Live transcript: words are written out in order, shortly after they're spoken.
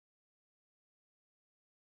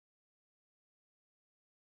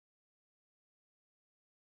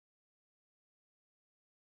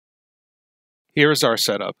Here's our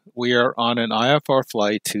setup. We are on an IFR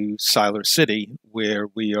flight to Siler City, where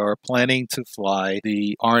we are planning to fly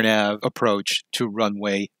the RNAV approach to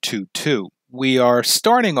runway 22. We are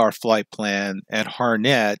starting our flight plan at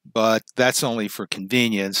Harnett, but that's only for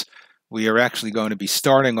convenience. We are actually going to be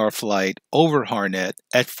starting our flight over Harnett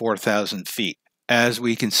at 4,000 feet. As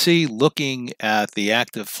we can see, looking at the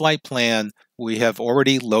active flight plan, we have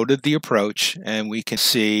already loaded the approach, and we can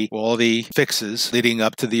see all the fixes leading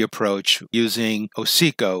up to the approach using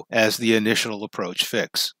OSECO as the initial approach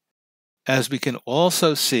fix. As we can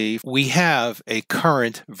also see, we have a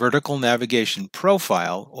current vertical navigation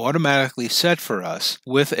profile automatically set for us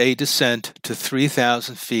with a descent to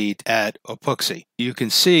 3,000 feet at Opooksy. You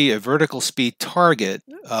can see a vertical speed target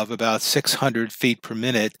of about 600 feet per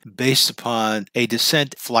minute based upon a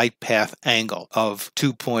descent flight path angle of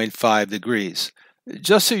 2.5 degrees.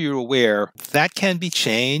 Just so you're aware, that can be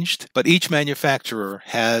changed, but each manufacturer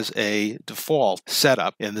has a default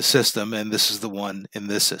setup in the system, and this is the one in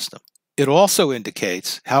this system. It also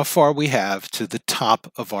indicates how far we have to the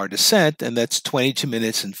top of our descent, and that's 22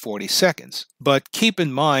 minutes and 40 seconds. But keep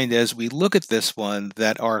in mind as we look at this one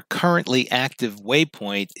that our currently active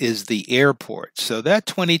waypoint is the airport. So that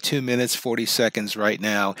 22 minutes 40 seconds right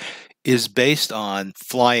now is based on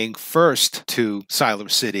flying first to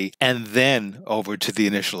Siler City and then over to the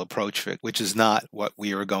initial approach fix, which is not what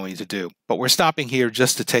we are going to do. But we're stopping here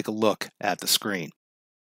just to take a look at the screen.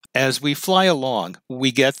 As we fly along,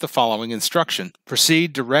 we get the following instruction.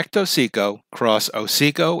 Proceed direct OSECO, cross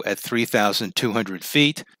OSECO at 3,200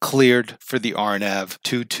 feet, cleared for the RNAV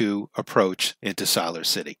 22 approach into Siler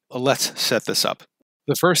City. Let's set this up.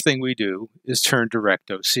 The first thing we do is turn direct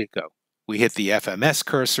OSECO. We hit the FMS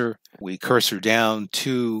cursor, we cursor down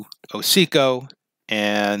to OSECO,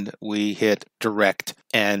 and we hit direct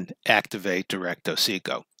and activate direct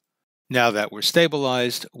OSECO. Now that we're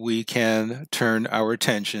stabilized, we can turn our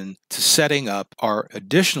attention to setting up our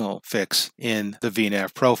additional fix in the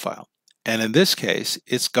VNAV profile. And in this case,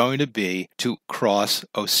 it's going to be to cross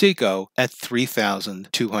OSECO at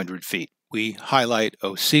 3,200 feet. We highlight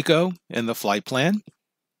OSECO in the flight plan,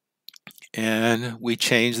 and we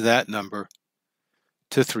change that number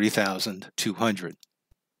to 3,200.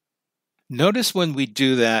 Notice when we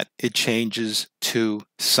do that, it changes to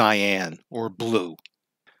cyan or blue.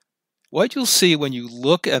 What you'll see when you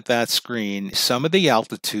look at that screen, some of the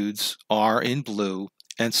altitudes are in blue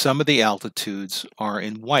and some of the altitudes are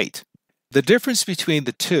in white. The difference between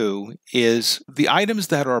the two is the items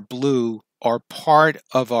that are blue are part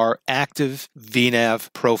of our active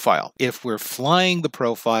VNAV profile. If we're flying the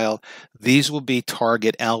profile, these will be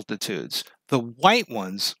target altitudes. The white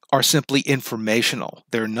ones are simply informational.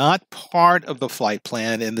 They're not part of the flight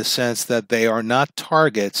plan in the sense that they are not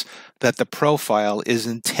targets that the profile is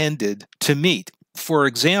intended to meet. For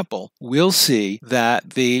example, we'll see that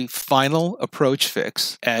the final approach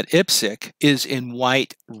fix at IPSC is in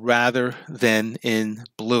white rather than in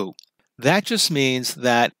blue. That just means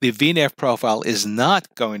that the VNAV profile is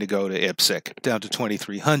not going to go to IPSC down to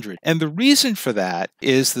 2300. And the reason for that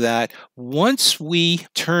is that once we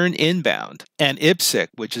turn inbound and IPSC,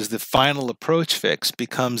 which is the final approach fix,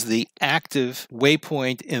 becomes the active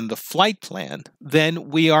waypoint in the flight plan, then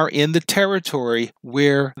we are in the territory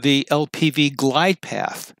where the LPV glide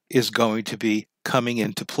path is going to be coming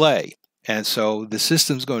into play. And so the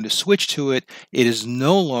system's going to switch to it. It is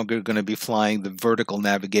no longer going to be flying the vertical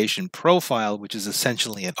navigation profile, which is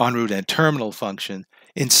essentially an en route and terminal function.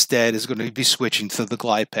 Instead, is going to be switching to the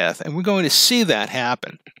glide path. And we're going to see that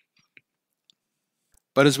happen.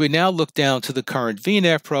 But as we now look down to the current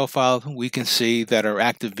VNAV profile, we can see that our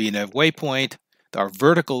active VNAV waypoint, our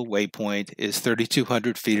vertical waypoint, is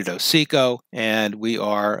 3,200 feet at OSECO, and we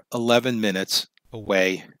are 11 minutes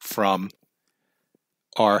away from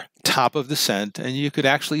our top of descent, and you could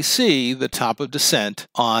actually see the top of descent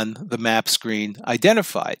on the map screen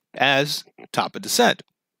identified as top of descent.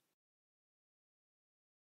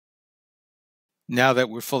 Now that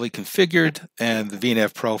we're fully configured and the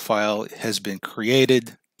VNAV profile has been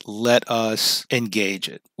created, let us engage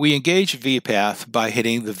it. We engage VPath by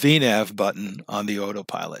hitting the VNAV button on the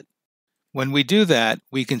autopilot. When we do that,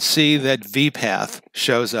 we can see that VPath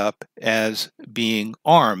shows up as being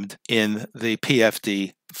armed in the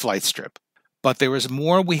PFD flight strip. But there is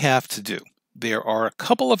more we have to do. There are a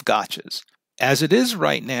couple of gotchas. As it is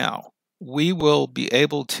right now, we will be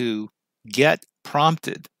able to get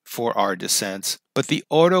prompted for our descents, but the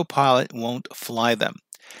autopilot won't fly them.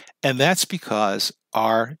 And that's because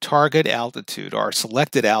our target altitude, our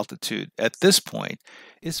selected altitude at this point,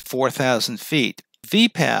 is 4,000 feet.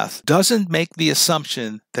 VPath doesn't make the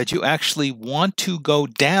assumption that you actually want to go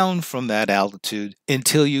down from that altitude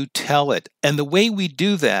until you tell it. And the way we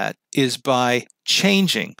do that is by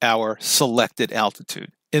changing our selected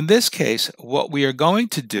altitude. In this case, what we are going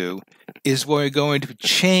to do is we're going to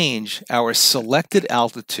change our selected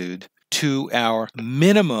altitude to our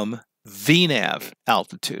minimum VNAV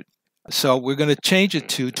altitude. So we're going to change it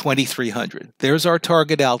to 2300. There's our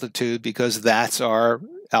target altitude because that's our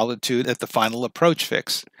altitude at the final approach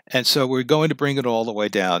fix. And so we're going to bring it all the way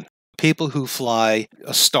down. People who fly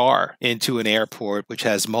a star into an airport which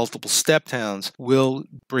has multiple step downs will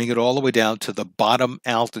bring it all the way down to the bottom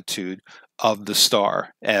altitude of the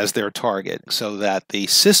star as their target so that the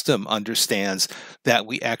system understands that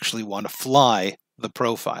we actually want to fly the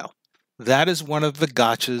profile. That is one of the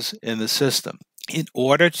gotchas in the system. In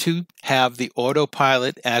order to have the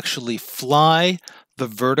autopilot actually fly the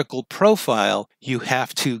vertical profile, you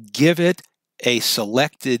have to give it a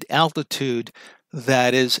selected altitude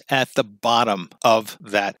that is at the bottom of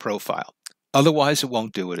that profile. Otherwise, it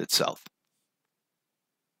won't do it itself.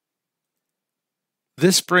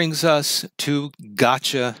 This brings us to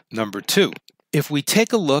gotcha number 2. If we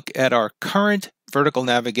take a look at our current vertical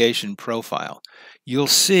navigation profile, you'll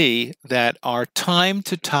see that our time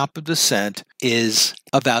to top of descent is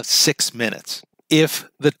about 6 minutes. If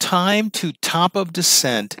the time to top of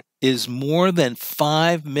descent is more than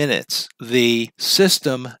 5 minutes, the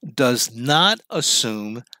system does not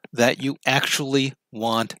assume that you actually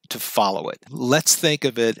want to follow it. Let's think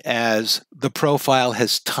of it as the profile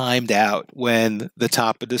has timed out when the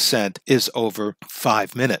top of descent is over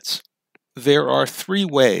 5 minutes. There are 3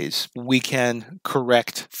 ways we can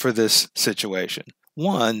correct for this situation.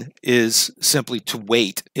 One is simply to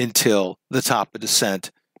wait until the top of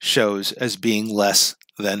descent shows as being less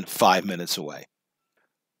than 5 minutes away.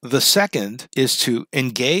 The second is to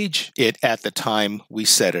engage it at the time we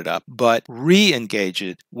set it up, but re-engage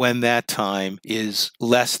it when that time is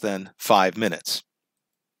less than 5 minutes.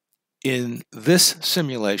 In this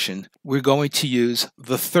simulation, we're going to use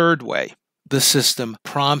the third way. The system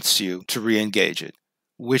prompts you to re-engage it,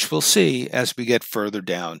 which we'll see as we get further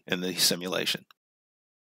down in the simulation.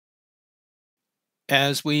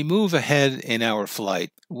 As we move ahead in our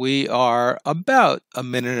flight, we are about 1.5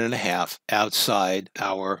 minutes outside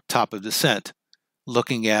our top of descent.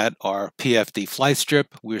 Looking at our PFD flight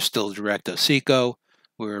strip, we're still direct OSECO.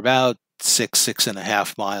 We're about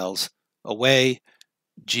 6.5 miles away.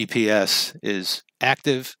 GPS is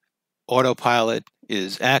active. Autopilot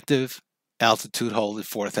is active. Altitude hold at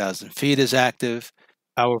 4,000 feet is active.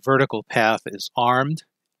 Our vertical path is armed,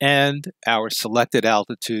 and our selected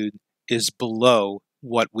altitude is below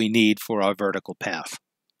what we need for our vertical path.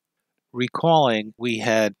 Recalling we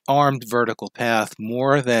had armed vertical path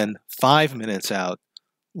more than 5 minutes out,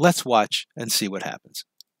 let's watch and see what happens.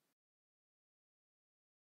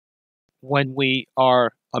 When we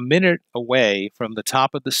are 1 minute away from the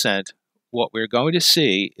top of the descent, what we're going to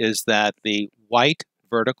see is that the white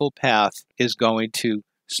vertical path is going to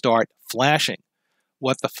start flashing.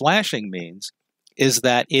 What the flashing means is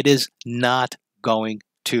that it is not going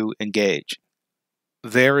to engage.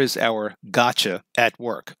 There is our gotcha at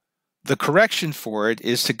work. The correction for it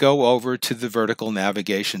is to go over to the vertical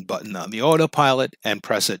navigation button on the autopilot and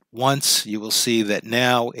press it once. You will see that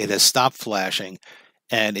now it has stopped flashing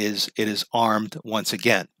and it is armed once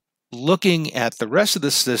again. Looking at the rest of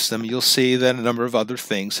the system, you'll see that a number of other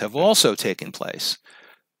things have also taken place.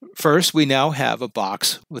 First, we now have a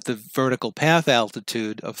box with the vertical path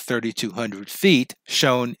altitude of 3,200 feet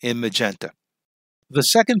shown in magenta. The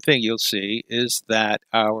second thing you'll see is that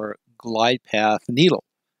our glide path needle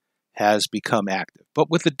has become active, but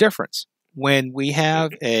with a difference. When we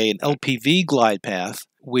have an LPV glide path,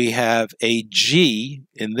 we have a G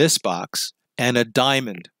in this box and a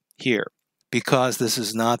diamond here. Because this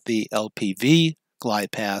is not the LPV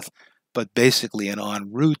glide path, but basically an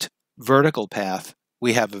en route vertical path,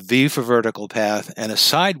 we have a V for vertical path and a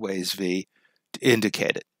sideways V to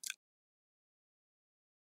indicate it.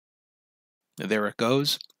 There it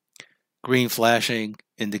goes. Green flashing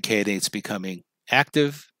indicating it's becoming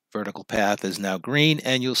active. Vertical path is now green.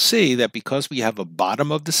 And you'll see that because we have a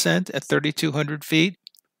bottom of descent at 3,200 feet,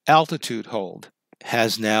 altitude hold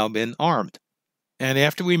has now been armed. And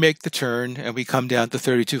after we make the turn and we come down to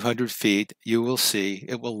 3,200 feet, you will see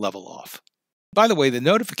it will level off. By the way, the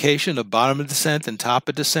notification of bottom of descent and top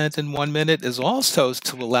of descent in 1 minute is also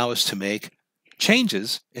to allow us to make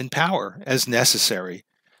changes in power as necessary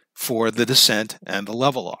for the descent and the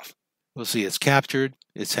level off. We'll see it's captured,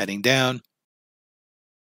 it's heading down.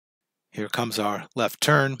 Here comes our left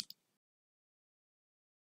turn.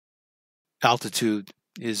 Altitude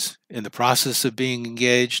is in the process of being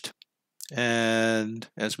engaged. And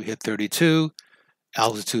as we hit 32,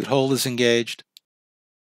 altitude hold is engaged.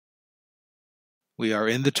 We are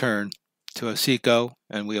in the turn to OSECO,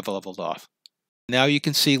 and we have leveled off. Now you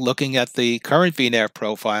can see, looking at the current VNAV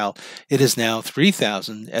profile, it is now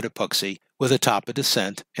 3000 at epoxy with a top of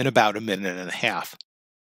descent in about a minute and a half.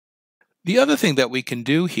 The other thing that we can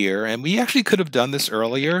do here, and we actually could have done this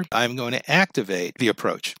earlier, I'm going to activate the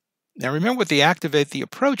approach. Now remember what the activate the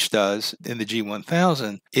approach does in the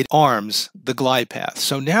G1000, it arms the glide path.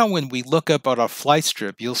 So now when we look up at our flight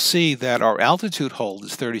strip, you'll see that our altitude hold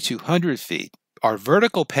is 3,200 feet. Our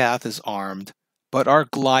vertical path is armed, but our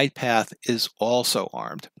glide path is also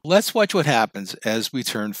armed. Let's watch what happens as we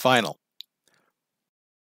turn final.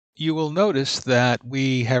 You will notice that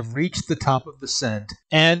we have reached the top of descent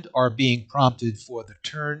and are being prompted for the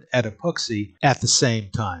turn at epoxy at the same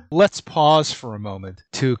time. Let's pause for a moment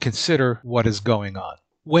to consider what is going on.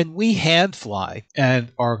 When we hand fly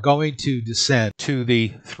and are going to descend to the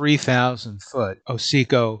 3,000-foot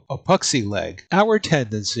OSECO epoxy leg, our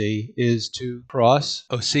tendency is to cross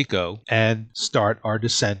OSECO and start our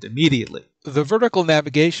descent immediately. The vertical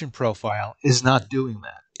navigation profile is not doing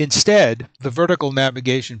that. Instead, the vertical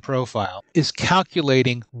navigation profile is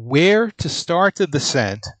calculating where to start the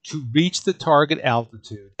descent to reach the target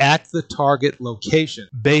altitude at the target location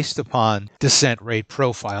based upon descent rate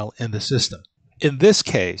profile in the system. In this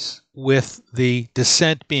case, with the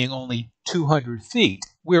descent being only 200 feet,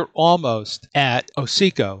 we're almost at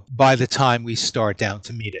OSECO by the time we start down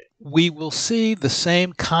to meet it. We will see the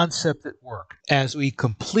same concept at work as we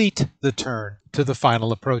complete the turn to the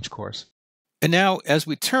final approach course. And now, as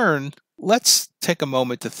we turn, let's take a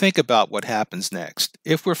moment to think about what happens next.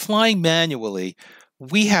 If we're flying manually,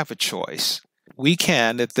 we have a choice. We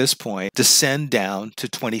can, at this point, descend down to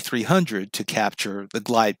 2,300 to capture the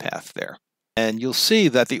glide path there. And you'll see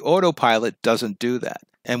that the autopilot doesn't do that.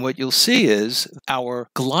 And what you'll see is our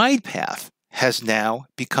glide path has now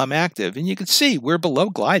become active. And you can see we're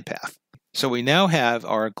below glide path. So we now have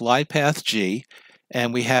our glide path G,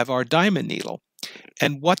 and we have our diamond needle.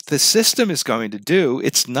 And what the system is going to do,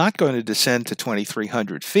 it's not going to descend to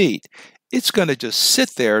 2,300 feet. It's going to just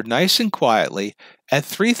sit there nice and quietly at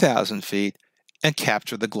 3,000 feet and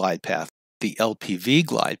capture the glide path, the LPV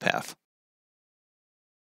glide path.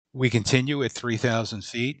 We continue at 3,000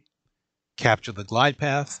 feet, capture the glide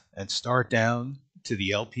path, and start down to the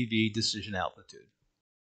LPV decision altitude,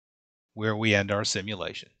 where we end our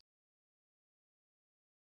simulation.